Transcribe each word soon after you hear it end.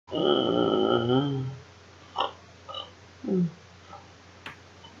Uh, uh,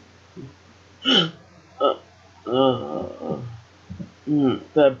 uh,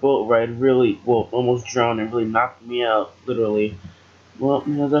 that boat ride really, well, almost drowned and really knocked me out, literally. Well,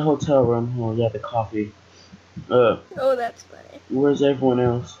 the hotel room. Oh, yeah, the coffee. Oh, that's funny. Where's everyone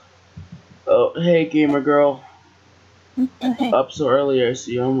else? Oh, hey, gamer girl. Hey. Up so early, I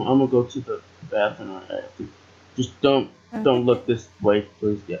see. I'm gonna go to the bathroom. I have to. Just don't look this way,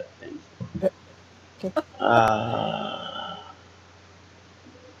 please. Yeah, thanks. Okay.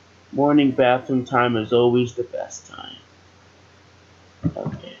 Morning bathroom time is always the best time.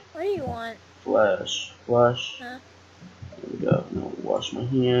 Okay. What do you want? Flush. Huh? There we go. Now wash my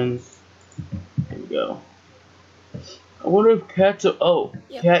hands. There we go. I wonder if Cat's. Oh,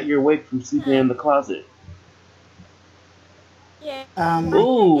 Yep. Cat, you're awake from sleeping in the closet. Yeah.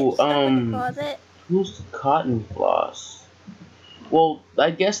 Ooh, Get stuck with the closet. who's cotton floss? Well,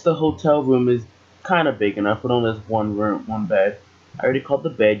 I guess the hotel room is kind of big enough, but only has one room, one bed. I already called the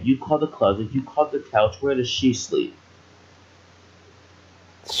bed. You called the closet. You called the couch. Where does she sleep?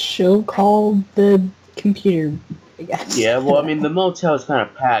 She'll call the computer, I guess. Yeah, well, I mean, the motel is kind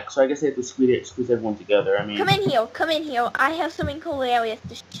of packed, so I guess they have to squeeze everyone together. I mean, Come in here. Come in here. I have something hilarious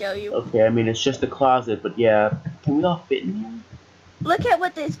to show you. Okay, I mean, it's just a closet, but yeah. Can we all fit in here? Look at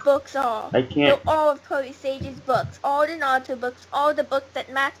what these books are. I can't. They're all of Cody Sage's books. All the Naruto books. All the books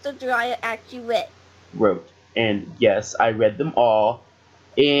that Master Jiraiya actually Wrote. And yes, I read them all.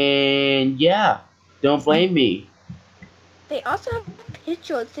 And yeah, don't blame me. They also have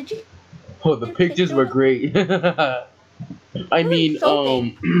pictures. Did you? Oh, the pictures were great. I mean,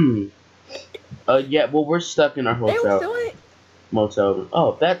 yeah, well, we're stuck in our motel room.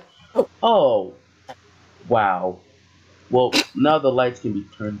 Oh, that. Oh, wow. Well, now the lights can be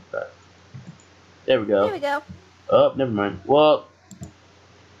turned back. There we go. There we go. Oh, never mind. Well,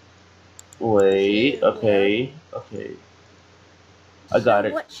 wait. Okay. I got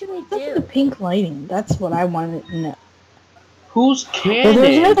it. What should we Look at do? the pink lighting. That's what I wanted to know. Who's Cannon? Well,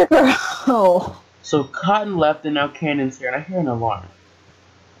 there's another girl. So Cotton left and now Cannon's here, and I hear an alarm.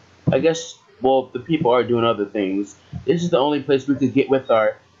 I guess, well, the people are doing other things. This is the only place we could get with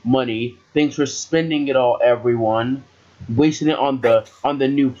our money. Thanks for spending it all, everyone. Wasting it on the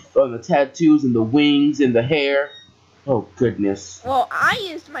tattoos and the wings and the hair. Oh goodness. Well, I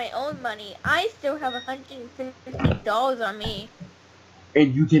used my own money. I still have $150 on me.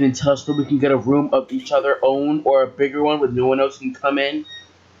 And you didn't tell us that we can get a room of each other own or a bigger one with no one else can come in?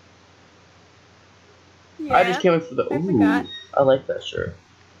 Yeah, I just can't wait for the. I forgot. I like that shirt.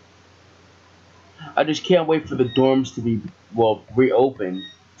 I just can't wait for the dorms to be reopened.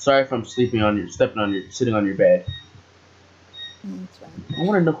 Sorry if I'm sitting on your bed. That's fine. I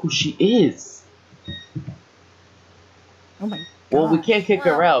want to know who she is. Oh my god. Well, we can't kick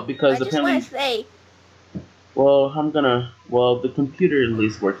her out because apparently. I just want to say. Well, the computer at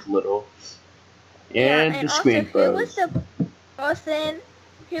least works a little. And the screen froze.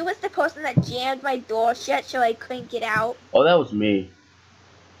 Who was the person that jammed my door shut so I couldn't get out? Oh, that was me.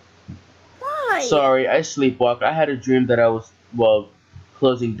 Why? Sorry, I sleepwalked. I had a dream that I was,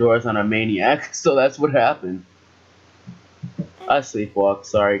 closing doors on a maniac, so that's what happened. I sleepwalked.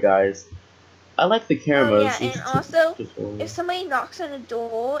 Sorry, guys. I like the cameras. Oh, yeah, and also, if somebody knocks on the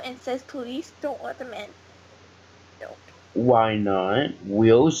door and says police, don't let them in. Don't. Why not?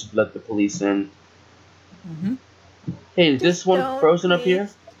 We always should let the police in. Mm-hmm. Hey, is this one frozen up here?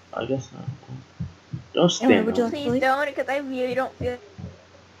 I guess not. Don't stand up. Please don't, because I really don't feel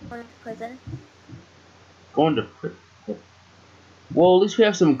going to prison. Going to prison? Well, at least we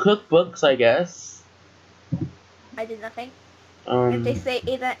have some cookbooks, I guess. I did nothing. If they say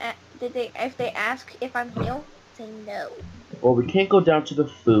if they ask if I'm here, say no. Well, we can't go down to the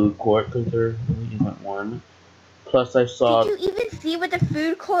food court because there really isn't one. Plus, I saw. Did you even see what the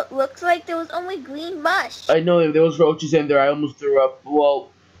food court looks like? There was only green mush. I know there was roaches in there. I almost threw up. Well,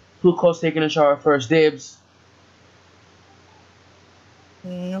 food court's taking a shower first. Dibs.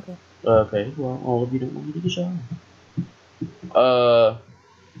 Okay. Okay. Well, all of you don't want me to take a shower.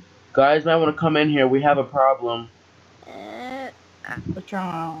 Guys might want to come in here. We have a problem. What's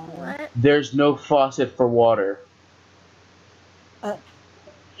wrong? What? There's no faucet for water.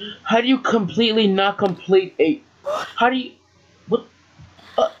 How do you completely not complete a... How do you... What?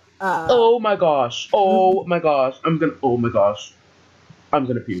 Oh my gosh. Oh my gosh. Oh my gosh. I'm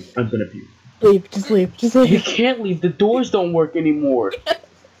gonna puke. Leave. Just leave. You can't leave. The doors don't work anymore.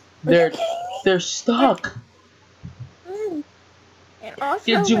 They're stuck. And also,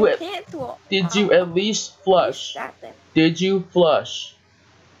 Did you at least flush? Did you flush?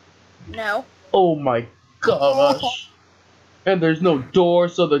 No. Oh my gosh. And there's no door,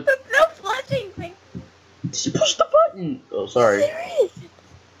 so the... There's no flushing thing. Just push the button! Oh, sorry. There is.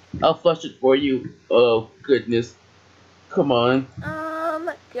 I'll flush it for you. Oh, goodness. Come on.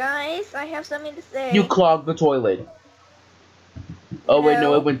 Guys, I have something to say. You clogged the toilet. Oh, wait,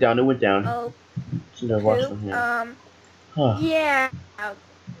 no, it went down. It went down. Oh, Should have washed them here. yeah.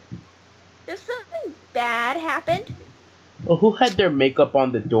 There's something bad happened. Well, who had their makeup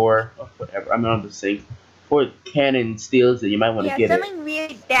on the door? Oh, whatever. I mean, on the sink. Before Cannon steals it, you might want to get it. Yeah, something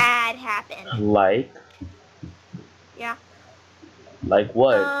really bad happened. Like? Yeah. Like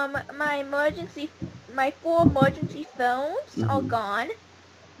what? My 4 emergency phones are gone.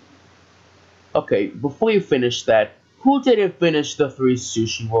 Okay, before you finish that, who didn't finish the 3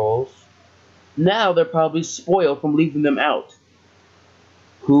 sushi rolls? Now they're probably spoiled from leaving them out.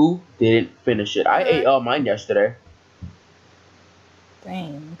 Who didn't finish it? I ate all mine yesterday.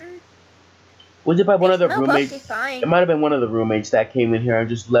 Dang. Was it by one of the roommates? Fine. It might have been one of the roommates that came in here and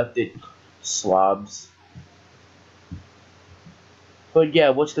just left it slobs. But yeah,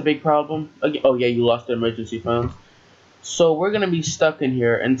 what's the big problem? Oh yeah, you lost the emergency phones. So we're gonna be stuck in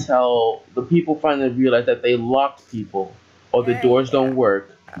here until the people finally realize that they locked people, or the doors don't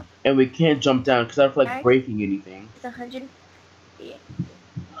work, and we can't jump down because I don't feel like breaking anything. It's 100. Yeah.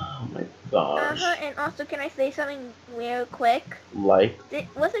 Oh my gosh. And also, can I say something real quick? Like?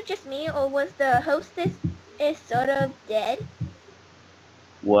 Was it just me, or was the hostess sort of dead?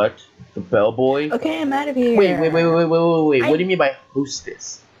 What? The bellboy? Okay, I'm out of here. Wait. What do you mean by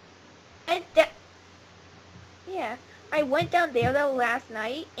hostess? Yeah. I went down there though last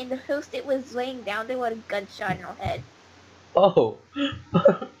night, and the hostess was laying down there with a gunshot in her head. Oh.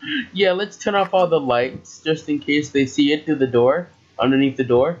 Yeah, let's turn off all the lights, just in case they see it through the door, underneath the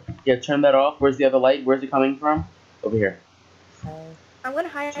door. Yeah, turn that off. Where's the other light? Where's it coming from? Over here. I'm gonna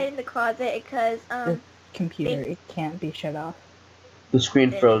hide it in the closet, because, The computer, it can't be shut off. The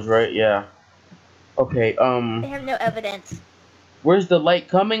screen froze, right? Yeah. Okay, They have no evidence. where's the light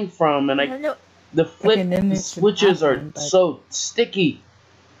coming from? And They have no... the switches are so sticky.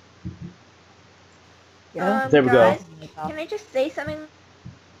 Yeah. There we go. Can I just say something?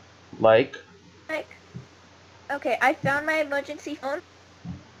 Like? Okay, I found my emergency phone.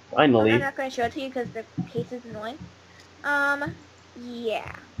 Finally. I'm not gonna show it to you because the case is annoying.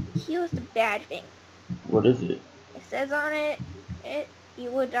 Yeah. Here's the bad thing. What is it? It says on it, you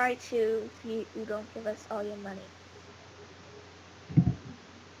will die too if you don't give us all your money.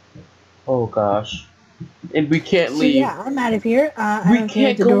 Oh gosh. And we can't leave. So yeah, I'm out of here. We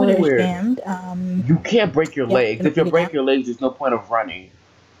can't go anywhere. Jammed. You can't break your legs. If you break your legs, there's no point of running.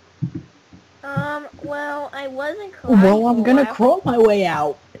 Well, I wasn't crying. Well, I'm gonna crawl my way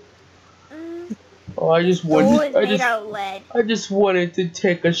out. Oh, I just wanted to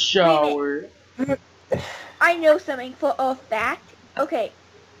take a shower. I know something for a fact. Okay,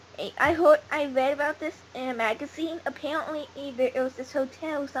 I read about this in a magazine. Apparently, it was this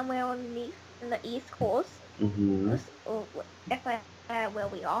hotel somewhere in the East Coast. Where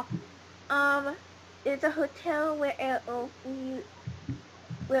we are. It's a hotel where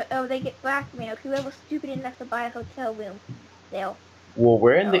they get blackmailed. Whoever's stupid enough to buy a hotel room, they'll. Well,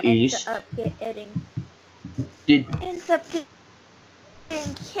 we're in the East. Ends up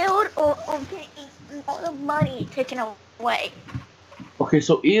getting killed or getting all the money taken away. Okay,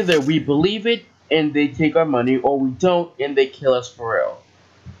 so either we believe it and they take our money, or we don't and they kill us for real.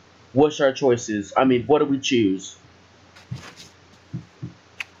 What's our choices? I mean, what do we choose?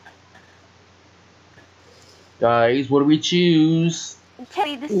 Guys, what do we choose?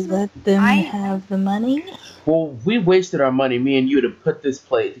 Let them have the money. Well, we wasted our money, me and you, to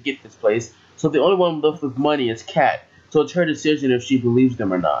get this place. So the only one left with money is Kat. So it's her decision if she believes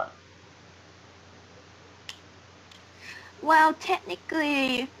them or not. Well,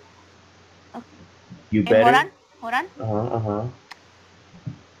 technically. You better. Hold on.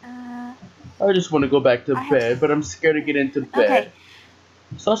 I just want to go back to bed, but I'm scared to get into bed. Okay.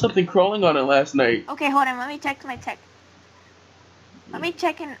 Saw something crawling on it last night. Okay, hold on. Let me check my text. Let me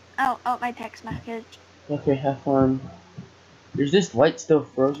check in. Oh, my text message. Okay, have fun. Is this light still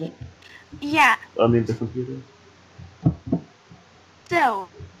frozen? Yeah. I mean, the computer. So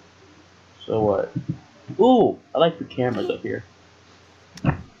what? Ooh, I like the cameras up here.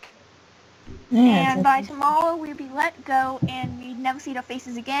 Yeah, and by tomorrow, we'll be let go, and we'd never see their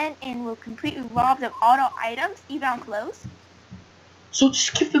faces again, and we'll completely rob them of all their items, even our clothes. So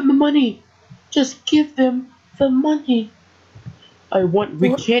just give them the money. Just give them the money.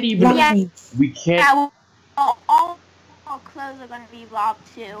 We can't even. Yeah. We can't. Yeah, all our clothes are going to be robbed,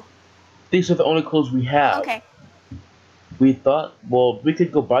 too. These are the only clothes we have. Okay. We thought, well, we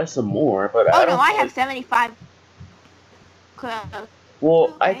could go buy some more, but I have 75 clothes.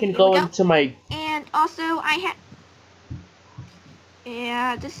 Well, I Okay, can here go we go. into my... And also, I have...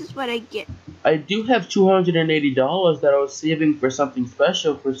 Yeah, this is what I get. I do have $280 that I was saving for something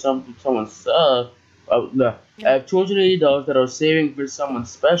special for someone's no, I have $280 that I was saving for someone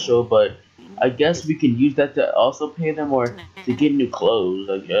special, but I guess we can use that to also pay them or to get new clothes.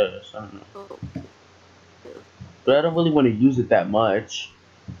 I guess I don't know, but I don't really want to use it that much.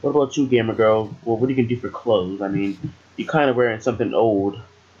 What about you, gamer girl? Well, what do you can do for clothes? I mean, you're kind of wearing something old.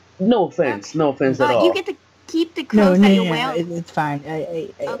 No offense, Okay. no offense at all. You get to keep the No, clothes no, that no, you're no, wearing. it's fine.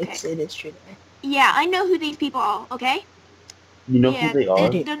 Okay. It is true. Yeah, I know who these people are, okay? You know who they are?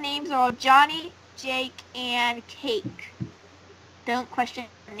 Their names are Johnny, Jake, and Cake. Don't question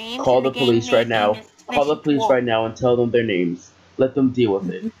their names. Call and the gang police right name now. is Call the Fish police Wolf. right now and tell them their names. Let them deal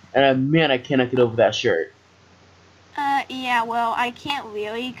with it. And man, I cannot get over that shirt. Yeah, well, I can't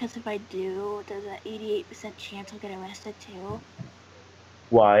really, because if I do, there's an 88% chance I'll get arrested too.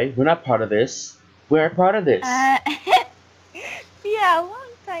 Why? We're not part of this. We're part of this. Yeah, a long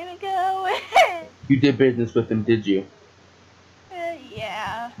time ago. You did business with them, did you?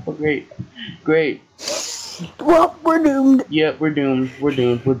 Yeah. Oh, great. Great. Well, we're doomed. Yep, we're doomed. We're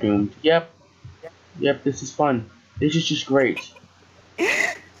doomed. We're doomed. Yep. Yep, this is fun. This is just great.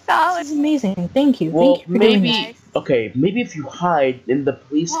 Solid. This is amazing. Thank you. Well, Thank you for doing maybe... this. Okay, maybe if you hide and the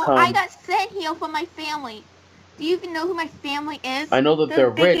police Well, come... I got sent here for my family. Do you even know who my family is? I know that they're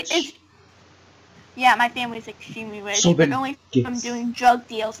rich. Yeah, my family's extremely rich, So but then only yes. from doing drug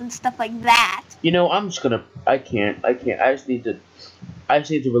deals and stuff like that. You know, I'm just gonna... I can't. I just need to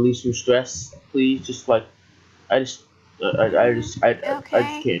release some stress, please. Just like... I just can't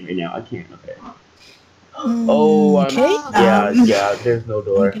right now. I can't. Okay. Oh, okay. yeah. There's no I'm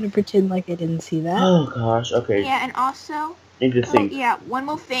door. gonna pretend like I didn't see that. Oh gosh. Okay. Yeah, and also... Need to think. yeah, one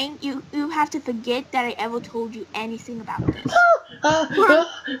more thing. You have to forget that I ever told you anything about this.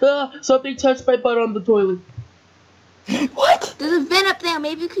 Something touched my butt on the toilet. What? There's a vent up there.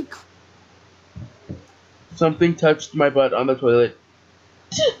 Maybe you could... Something touched my butt on the toilet.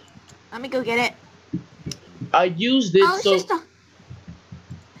 Let me go get it. I used it It's so...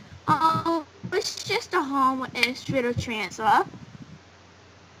 it's just a home administrator transfer.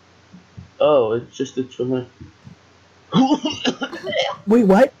 Oh, it's just a toilet. Wait,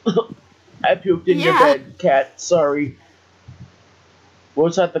 what? I puked in your bed, cat. Sorry.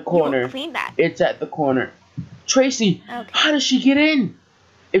 What's at the corner? Clean that. It's at the corner. Tracy, Okay. how does she get in?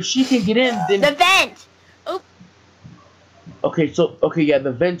 If she can get in, then... The vent! Oh. Okay, yeah,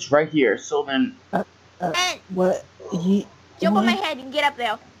 the vent's right here. So then... Vent! What? Jump on my head and get up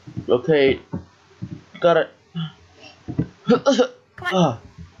there. Okay. Got it. Come on.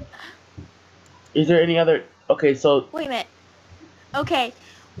 Is there any other... Okay, so... Wait a minute. Okay,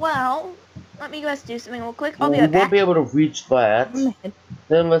 well, let me just do something real quick. I'll we be right back. won't be able to reach that.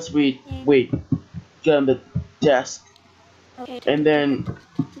 Then let's wait, get on the desk. Okay. And then...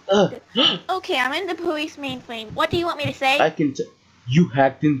 Okay, I'm in the police mainframe. What do you want me to say? You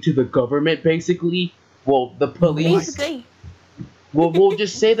hacked into the government, basically? Well, the police? Basically. Well, we'll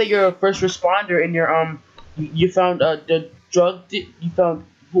just say that you're a first responder and you're, you found, the drug... You found...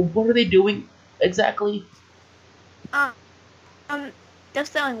 Well, what are they doing exactly? They're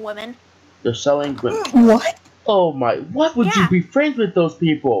selling women. They're selling women. What? Oh my, what would you be friends with those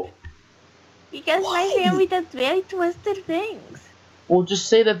people? Because my family does very twisted things. Well, just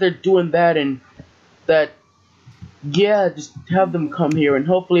say that they're doing that and that, yeah, just have them come here and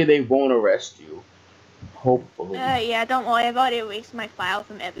hopefully they won't arrest you. Hopefully. Yeah, don't worry, I've already erased my file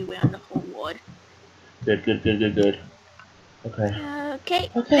from everywhere in the whole world. Good. Okay. Okay,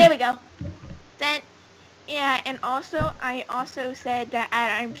 there we go. Then, yeah, and also, I also said that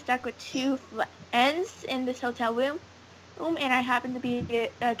I'm stuck with two friends in this hotel room, and I happen to be,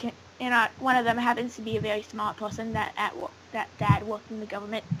 one of them happens to be a very smart person that dad worked in the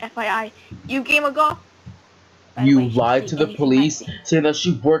government. FYI, you gamer girl. You lied to the police, saying that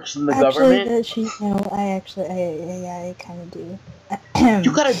she works in the government? I kind of do.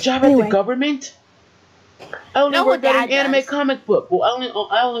 You got a job at the government? I only work at an anime comic book. Well,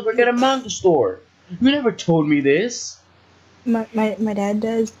 I only work at a manga store. You never told me this. My dad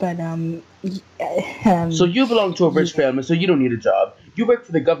does, but So you belong to a rich family, so you don't need a job. You work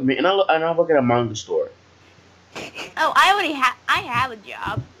for the government, and I work at a manga store. Oh, I have a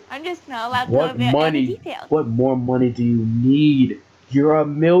job. I'm just not allowed to know about any details. What more money do you need? Your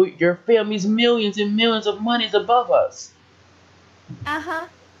family's millions and millions of monies above us.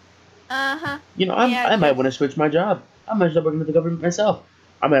 You know, I might want to switch my job. I might start working at the government myself.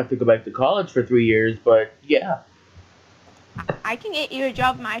 I might have to go back to college for 3 years, but yeah. I can get you a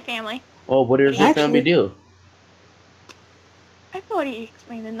job in my family. Well, what does your family do? I've already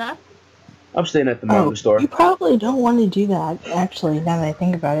explained enough. I'm staying at the manga store. You probably don't want to do that, actually, now that I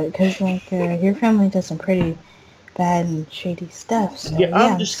think about it, because, like, your family does some pretty bad and shady stuff, so Yeah,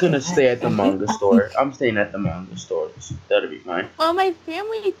 I'm just gonna stay at the manga I store. think- I'm staying at the manga store. That'll be fine. Well, my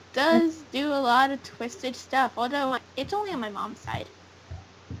family does do a lot of twisted stuff, although it's only on my mom's side.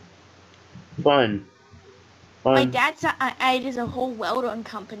 Fun. My dad's side is a whole welding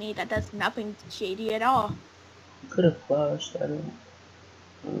company that does nothing shady at all. Could have flushed. I don't.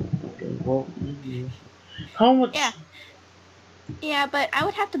 Okay, well, how much? Yeah, but I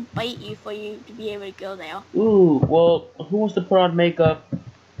would have to bite you for you to be able to go there. Ooh, well, who wants to put on makeup?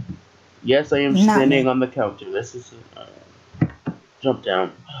 Yes, I am standing on the counter. This is jump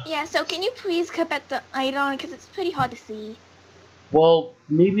down. Yeah, so can you please cut back the light on, because it's pretty hard to see. Well,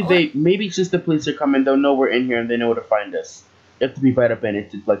 maybe since the police are coming, they'll know we're in here and they know where to find us. You have to be right up in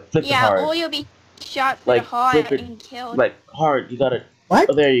it to like flip it hard. Yeah, or you'll be shot for the heart and killed. Like hard, you gotta. What?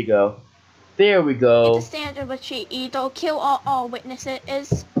 Oh, there you go. There we go. It's a standard with cheat. Either kill all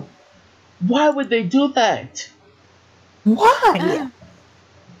witnesses. Why would they do that? Why?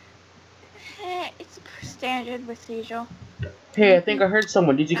 It's a standard procedure. Hey, I think I heard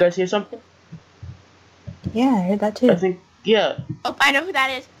someone. Did you guys hear something? Yeah, I heard that too. I think, yeah. Oh, I know who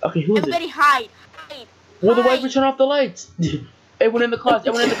that is. Okay, who is Everybody it? hide. Well, the wiper turn off the lights. Everyone in the closet.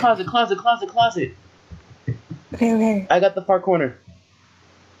 Everyone in the closet. Closet. Okay. I got the far corner.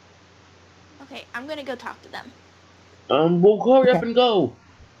 Okay, I'm gonna go talk to them. We'll hurry up and go.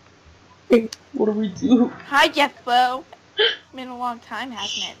 What do we do? Hi, Jeffo. Been a long time,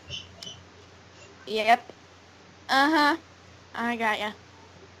 hasn't it? Yep. Uh-huh. I got ya.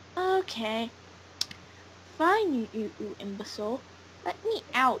 Okay. Fine, you imbecile. Let me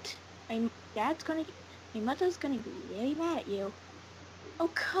out. My mother's gonna be really mad at you. Oh,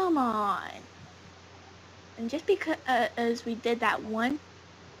 come on. And just because as we did that one...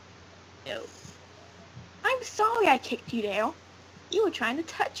 No. I'm sorry I kicked you down. You were trying to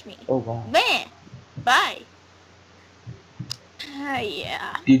touch me. Oh, wow. Man! Bye!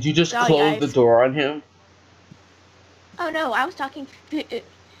 Yeah. Did you just close the door on him? Oh no, I was talking to the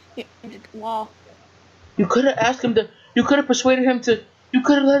wall. You could have asked him to... You could have persuaded him to... You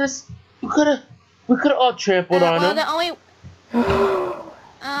could have let us... We could have all trampled on him. The only...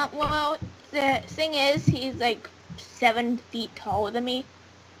 well, the thing is, he's like 7 feet taller than me.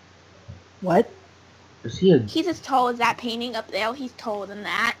 What? Is he a... He's as tall as that painting up there. He's taller than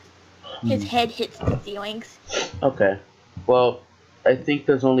that. His head hits the ceilings. Okay. Well, I think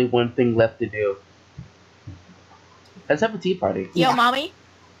there's only one thing left to do. Let's have a tea party. Yo, mommy.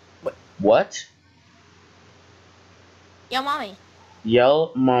 What? Yo, mommy.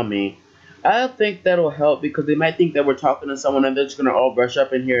 Yell, mommy. I don't think that'll help because they might think that we're talking to someone and they're just gonna all rush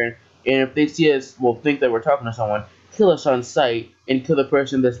up in here and if they see us, will think that we're talking to someone, kill us on sight and kill the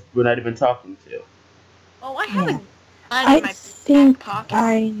person that we're not even talking to. Oh, I have a gun in my pocket.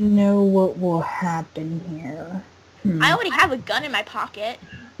 I know what will happen here. I already have a gun in my pocket.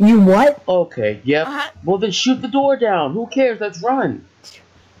 You what? Okay, yep. Well, then shoot the door down. Who cares? Let's run.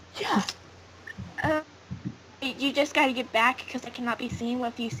 Yeah. You just gotta get back because I cannot be seen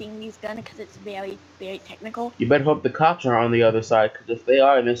with you seeing these guns because it's very, very technical. You better hope the cops are on the other side because if they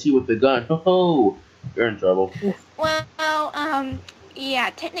are and they see you with the gun, oh, you're in trouble. Well,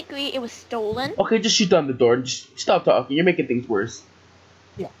 yeah, technically it was stolen. Okay, just shoot down the door. Just stop talking. You're making things worse.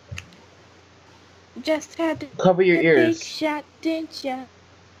 Yeah. Just had to cover your ears. Big shot, didn't ya?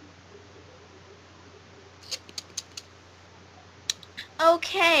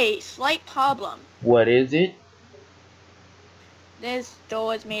 Okay, slight problem. What is it? This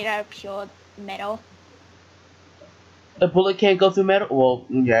door is made out of pure metal. A bullet can't go through metal? Well,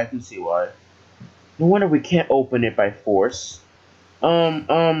 yeah, I can see why. No wonder we can't open it by force.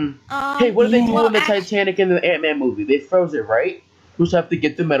 Hey, what did they do in the Titanic and the Ant-Man movie? They froze it, right? We just have to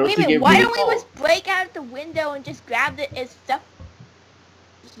get the metal to get why really don't we cold. just break out the window and just grab it as stuff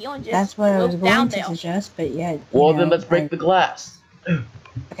here and just That's what I was going to there. suggest, but yeah. Well, then let's break the glass.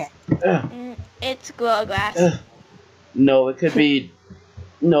 Okay. It's glass. No, it could be...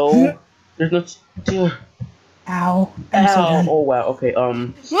 No. There's no... Ow. Ow. Oh, wow. Okay,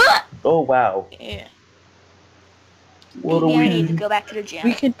 Oh, wow. Yeah. What do we we need to go back to the gym.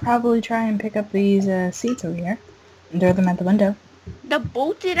 We could probably try and pick up these seats over here and throw them at the window. They're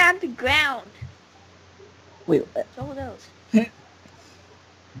bolted on the ground. Wait, what? So those.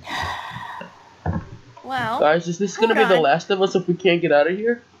 Well, guys, is this gonna be the last of us if we can't get out of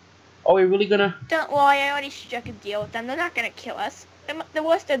here? Are we really gonna... Don't worry, I already struck a deal with them. They're not gonna kill us. The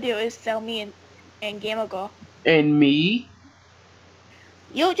worst they'll do is sell me and Gamer Girl. And me?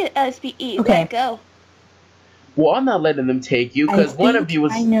 You'll just be eat. Okay. Let go. Well, I'm not letting them take you because one of you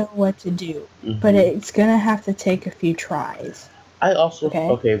was. I know what to do, but it's gonna have to take a few tries. I also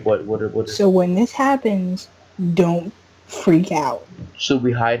Okay. What? So when this happens, don't freak out. Should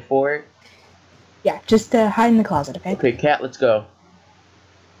we hide for it? Yeah, just hide in the closet, okay? Okay, Cat, let's go.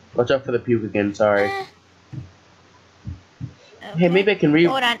 Watch out for the puke again. Sorry. Okay. Hey, maybe I can read.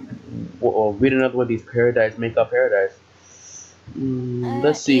 Hold on. Read another one of these paradise. Make up paradise.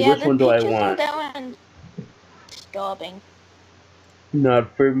 Let's see. Which one do I want? That one's disturbing.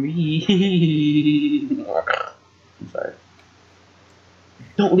 Not for me. I'm sorry.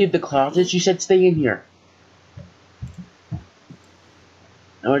 Don't leave the closet. You said stay in here.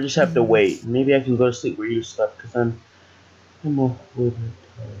 Now I just have to wait. Maybe I can go to sleep where you slept, because I'm a little bit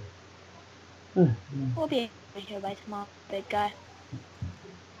tired. We'll be here by tomorrow, big guy.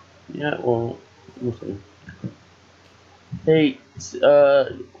 Yeah, well, we'll see. Hey,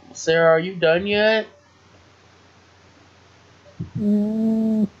 Sarah, are you done yet?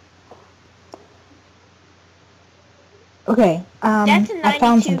 Okay, That's a I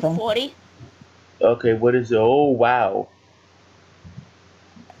found something. 9240. Okay, what is it? Oh, wow.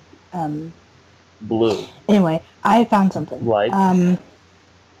 Blue. Anyway, I found something. Like?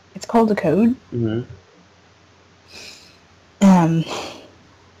 It's called a code.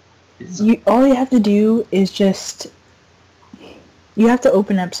 All you have to do is just, you have to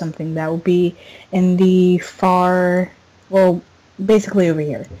open up something that will be in the far, well, basically over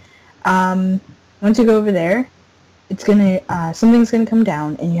here. Once you go over there, it's gonna, something's gonna come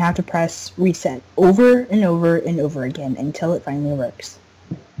down, and you have to press reset over and over and over again until it finally works.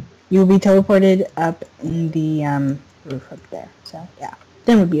 You'll be teleported up in the roof up there. So yeah,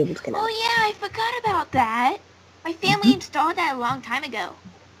 then we'll be able to get out. Oh yeah, I forgot about that. My family installed that a long time ago.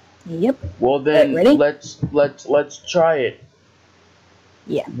 Yep. Well then, ready? let's try it.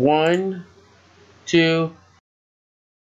 Yeah. 1, 2,